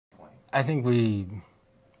I think we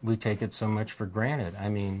take it so much for granted. I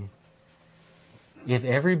mean, if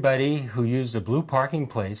everybody who used a blue parking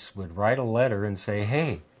place would write a letter and say,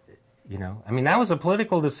 hey, you know, I mean, that was a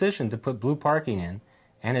political decision to put blue parking in,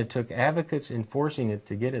 and it took advocates enforcing it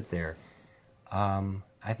to get it there.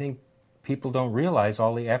 I think people don't realize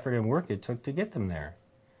all the effort and work it took to get them there.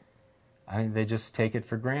 I mean, they just take it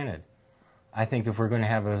for granted. I think if we're going to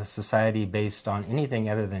have a society based on anything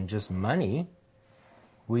other than just money,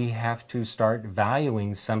 we have to start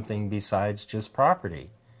valuing something besides just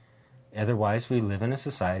property. Otherwise, we live in a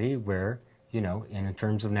society where, you know, in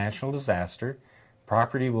terms of national disaster,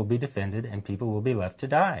 property will be defended and people will be left to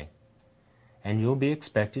die. And you'll be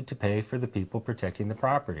expected to pay for the people protecting the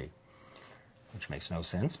property, which makes no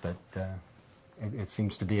sense, but it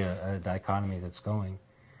seems to be a dichotomy that's going.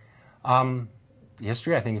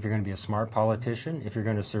 History, I think if you're going to be a smart politician, if you're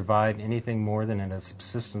going to survive anything more than at a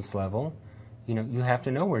subsistence level, you know, you have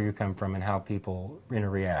to know where you come from and how people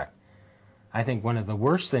react. I think one of the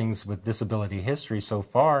worst things with disability history so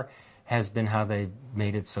far has been how they've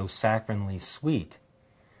made it so saccharinely sweet.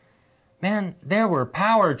 Man, there were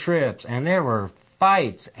power trips, and there were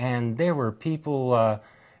fights, and there were people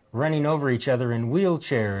running over each other in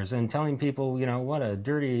wheelchairs and telling people, you know, what a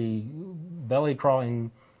dirty,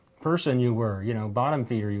 belly-crawling person you were, you know, bottom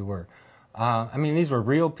feeder you were. I mean, these were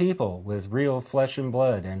real people with real flesh and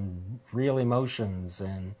blood and real emotions,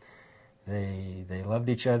 and they loved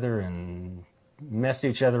each other and messed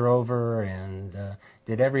each other over and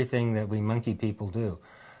did everything that we monkey people do.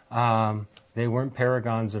 They weren't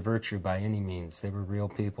paragons of virtue by any means. They were real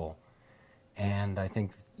people. And I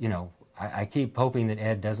think, you know, I keep hoping that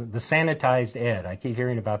Ed doesn't, the sanitized Ed, I keep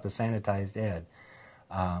hearing about the sanitized Ed,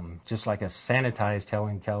 just like a sanitized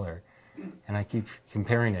Helen Keller. And I keep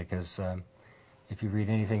comparing it because if you read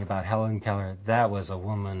anything about Helen Keller, that was a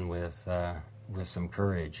woman with some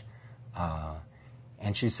courage.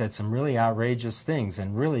 And she said some really outrageous things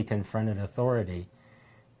and really confronted authority.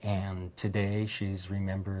 And today she's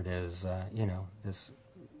remembered as, you know, this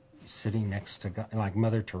sitting next to God, like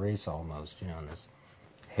Mother Teresa almost, you know, in this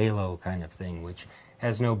halo kind of thing, which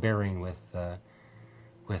has no bearing with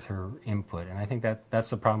her input. And I think that's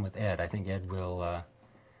the problem with Ed. I think Ed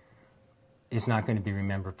is not going to be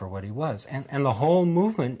remembered for what he was. And the whole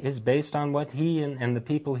movement is based on what he and the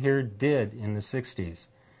people here did in the 60s.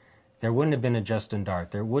 There wouldn't have been a Justin Dart.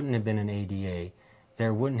 There wouldn't have been an ADA.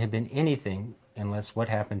 There wouldn't have been anything unless what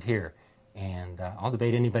happened here. And I'll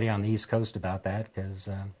debate anybody on the East Coast about that because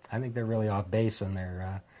I think they're really off base on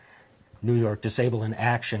their New York Disabled in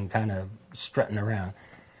Action kind of strutting around.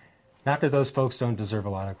 Not that those folks don't deserve a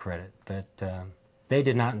lot of credit, but they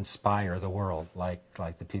did not inspire the world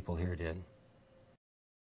like the people here did.